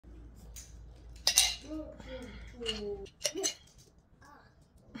Okay.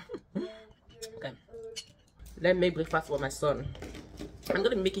 Let me make breakfast for my son. I'm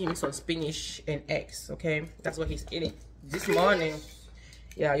gonna be making him some spinach and eggs. Okay, that's what he's eating this morning.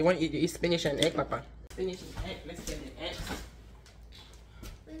 Yeah, you want to eat spinach and egg, Papa? Spinach and egg. Let's get the eggs.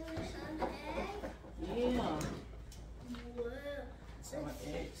 Spinach and egg? Yeah. Wow. Some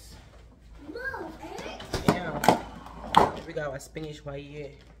eggs. No, egg? Yeah. We got our spinach right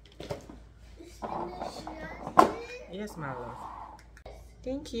here. Spinach and Yes, my love.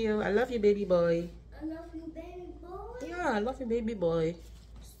 Thank you. I love you, baby boy. I love you, baby boy. Yeah, I love you, baby boy.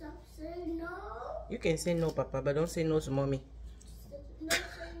 Stop saying no. You can say no, Papa, but don't say no to mommy. No, say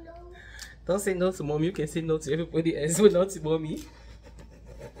no. Don't say no to mommy. You can say no to everybody else, but not to mommy.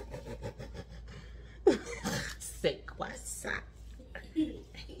 Say what's up?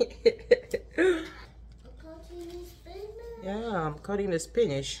 Yeah, I'm cutting the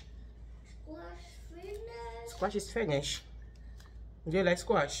spinach. Squash finished. Squash is finished. Do you like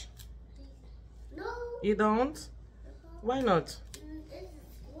squash? No. You don't? Why not? It's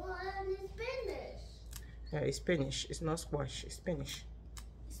finished. Yeah, it's spinach. It's not squash. It's spinach.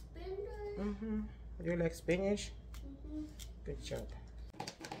 Spinach. Do you like spinach? Good job.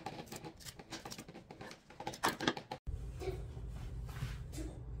 Hey.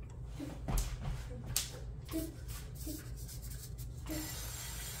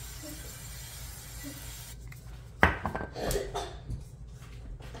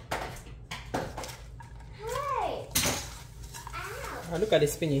 Ow. Look at the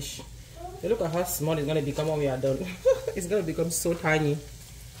spinach. Look at how small it's gonna become when we are done. It's gonna become so tiny.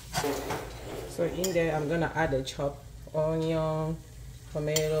 So in there, I'm gonna add the chopped onion,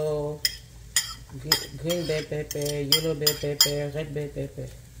 tomato, green bell pepper, yellow bell pepper, red bell pepper.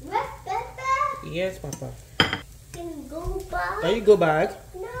 Red pepper? Yes, Papa. Can you go back? Can you go back?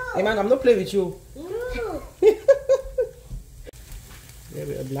 No. Hey man, I'm not playing with you. No.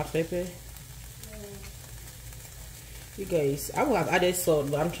 Maybe a black pepper. You guys, I would have added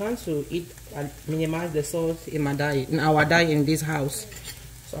salt, but I'm trying to eat and minimize the salt in my diet, in our diet in this house.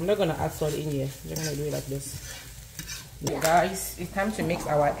 So I'm not gonna add salt in here. I'm gonna do it like this. Yeah. Guys, it's time to mix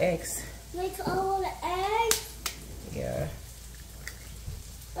our eggs. Mix all the eggs. Yeah.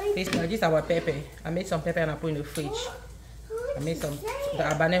 This is our pepper. I made some pepper and I put in the fridge. I made some the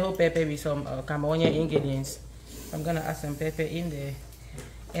habanero pepper with some Cameroonian ingredients. I'm gonna add some pepper in there,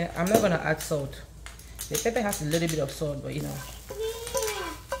 and I'm not gonna add salt. The pepper has a little bit of salt, but you know.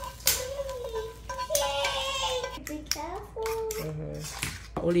 Be careful.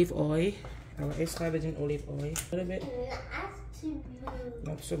 Olive oil, our extra virgin olive oil. A little bit,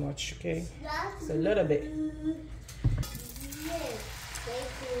 not so much, okay? It's a little bit. Yes, thank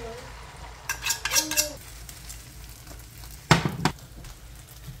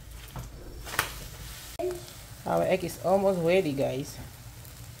you. Our egg is almost ready, guys.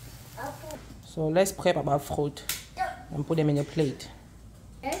 Okay. So let's prep our fruit and put them in a plate.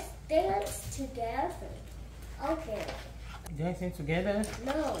 Let's dance together. Okay. Dancing together.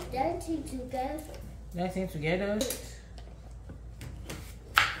 No, dancing together. Dancing together.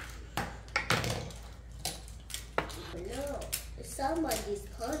 No, somebody's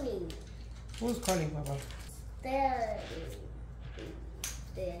calling. Who's calling, Papa? There.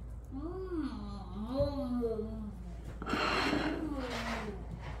 There.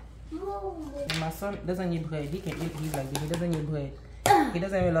 My son doesn't need bread. He can eat. He's like this. He doesn't need bread. He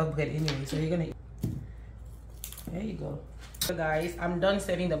doesn't really love bread anyway, so you're gonna eat. There you go. So guys, I'm done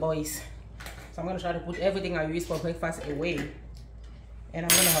serving the boys. So I'm gonna try to put everything I use for breakfast away. And I'm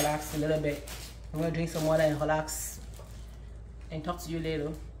gonna relax a little bit. I'm gonna drink some water and relax. And talk to you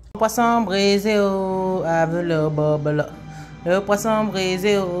later. Poisson braisé avec le bobble. Le poisson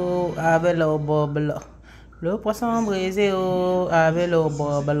braisé avec le bobble. Le poisson braisé avec le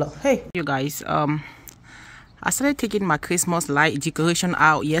bobble. Hey, you guys, I started taking my Christmas light decoration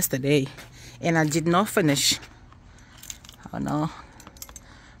out yesterday, and I did not finish. Oh no,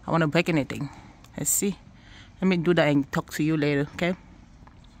 I want to break anything. Let's see. Let me do that and talk to you later, okay?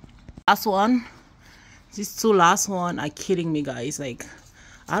 Last one. These two last one are kidding me, guys. Like,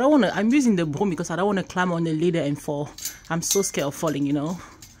 I don't want to, I'm using the broom because I don't want to climb on the ladder and fall. I'm so scared of falling, you know.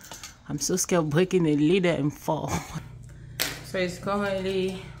 I'm so scared of breaking the ladder and fall. So it's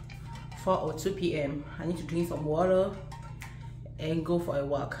currently 4:02 p.m. I need to drink some water and go for a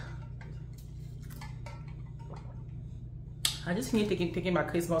walk. I just finished taking my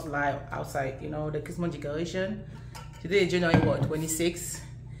Christmas light outside, you know, the Christmas decoration. Today is January what, 26th.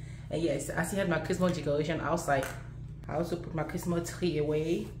 And yes, I still had my Christmas decoration outside. I also put my Christmas tree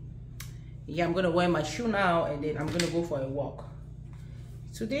away. Yeah, I'm gonna wear my shoe now and then I'm gonna go for a walk.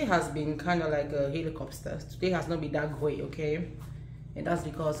 Today has been kind of like a helicopter. Today has not been that great, okay? And that's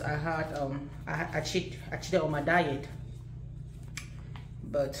because I cheated on my diet.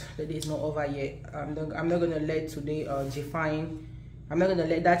 But the day is not over yet. I'm not gonna let today define. I'm not gonna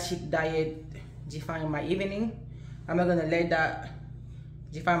let that cheat diet define my evening. I'm not gonna let that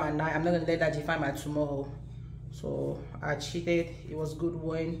define my night. I'm not gonna let that define my tomorrow. So I cheated. It was good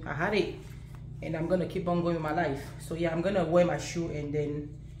when I had it, and I'm gonna keep on going with my life. So yeah, I'm gonna wear my shoe and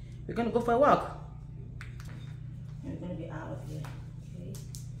then we're gonna go for a walk. We're gonna be out of here. Okay,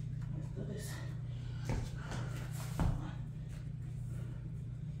 let's do this.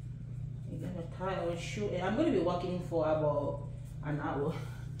 We're gonna tie our shoe, and I'm gonna be walking for about an hour.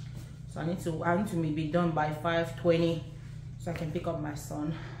 So I need to be done by 5:20, so I can pick up my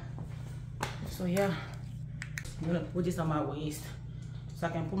son. So yeah. I'm gonna put this on my waist so I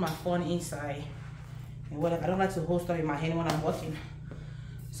can put my phone inside. And whatever, I don't like to hold stuff in my hand when I'm walking.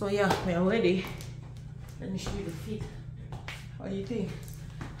 So yeah, we are ready. Let me show you the feet. What do you think?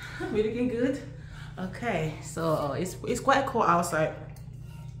 We looking good? Okay, so it's quite cold outside.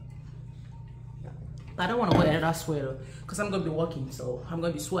 I don't want to wear that sweater because I'm gonna be walking, so I'm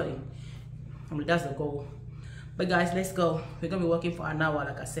gonna be sweating. I mean, that's the goal. But guys, let's go. We're gonna be walking for an hour,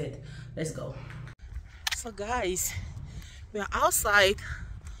 like I said. Let's go. So guys, we are outside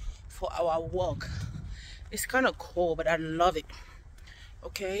for our walk. It's kind of cold, but I love it.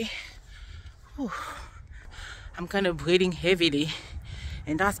 Okay. Whew. I'm kind of breathing heavily,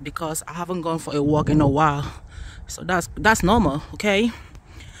 and that's because I haven't gone for a walk in a while. So that's normal, okay?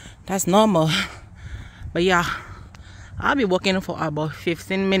 That's normal. But yeah, I'll be walking for about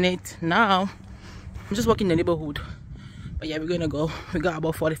 15 minutes now. I'm just walking the neighborhood. But yeah, we're gonna go. We got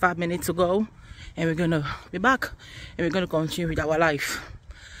about 45 minutes to go. And we're gonna be back and we're gonna continue with our life.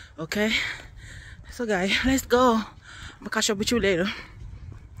 Okay, so guys, let's go. I'm gonna catch up with you later.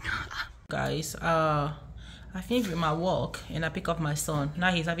 Guys, I finished with my walk and I pick up my son.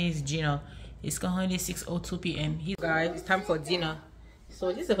 Now he's having his dinner. It's currently 6:02 p.m. Guys, it's time for dinner.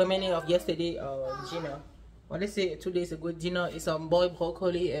 So this is the remaining of yesterday dinner, or let's say 2 days ago dinner. Is some boiled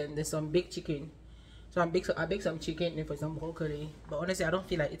broccoli and there's some baked chicken. So I baked some chicken and for some broccoli, but honestly I don't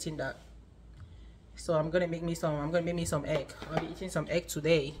feel like eating that. So I'm gonna make me some egg. I'll be eating some egg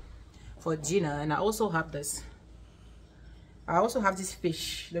today for dinner. And I also have this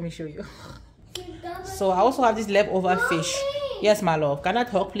fish. Let me show you. So I also have this leftover fish. Yes, my love, can I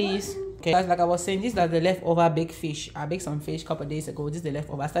talk please? Okay guys, like I was saying, this is the leftover baked fish. I baked some fish a couple days ago. This is the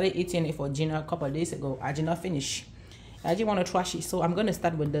leftover. I started eating it for dinner a couple days ago. I did not finish. I just want to trash it, so I'm gonna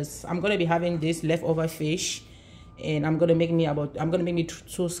start with this. I'm gonna be having this leftover fish, and I'm gonna make me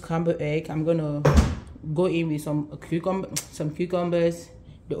 2 scrambled egg. I'm gonna go in with some cucumbers,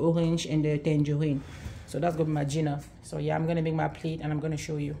 the orange and the tangerine. So that's gonna be my dinner. So yeah, I'm gonna make my plate and I'm gonna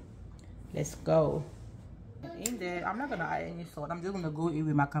show you. Let's go. In there, I'm not gonna add any salt. I'm just gonna go in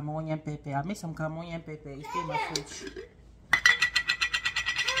with my Cameroonian pepper. I made some Cameroonian pepper. It's still in my fridge.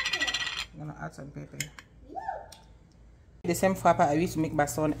 I'm gonna add some pepper. The same frapper I used to make my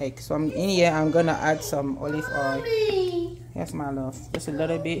son egg. So in here, I'm gonna add some olive oil. Yes, my love. Just a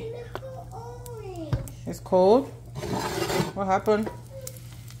little bit. It's cold. What happened?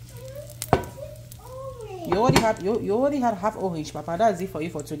 You already had half orange, Papa. That's it for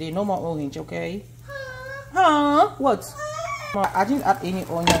you for today. No more orange, okay? Huh? What? No, I didn't add any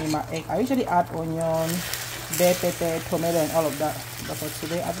onion in my egg. I usually add onion, bell pepper, tomato, and all of that. But for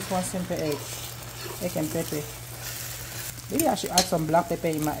today, I just want simple egg and pepper. Maybe I should add some black pepper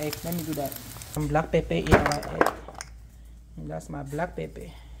in my egg. Let me do that. Some black pepper in my egg. And that's my black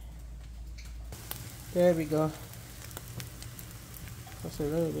pepper. There we go. Just a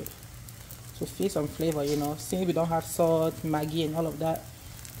little bit. To feel some flavor, you know. Since we don't have salt, Maggi, and all of that,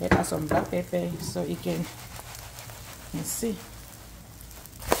 let's add some black pepper so it can. Let's see.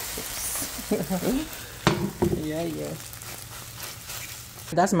 Yeah.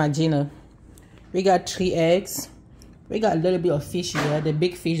 That's my dinner. We got 3 eggs. We got a little bit of fish here. The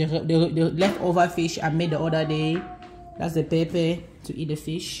big fish, the leftover fish I made the other day. That's the pepper to eat the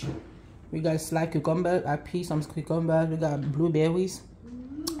fish. We got sliced cucumber. I peeled some cucumber. We got blueberries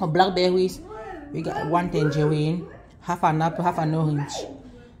or blackberries. We got 1 tangerine, half an apple, half an orange.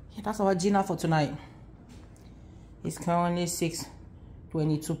 Yeah, that's our dinner for tonight. It's currently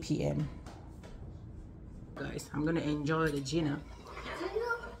 6:22 p.m. Guys, I'm gonna enjoy the dinner.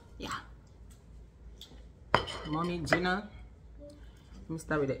 Yeah. Mommy, dinner. Let me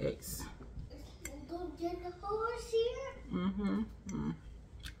start with the eggs.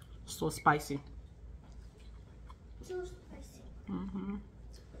 So spicy. So spicy.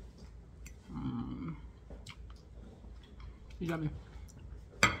 Yummy.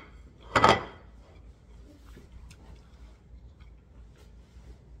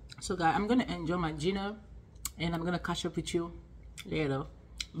 So guys, I'm gonna enjoy my dinner and I'm gonna catch up with you later.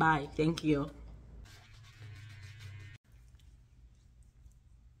 Bye. Thank you.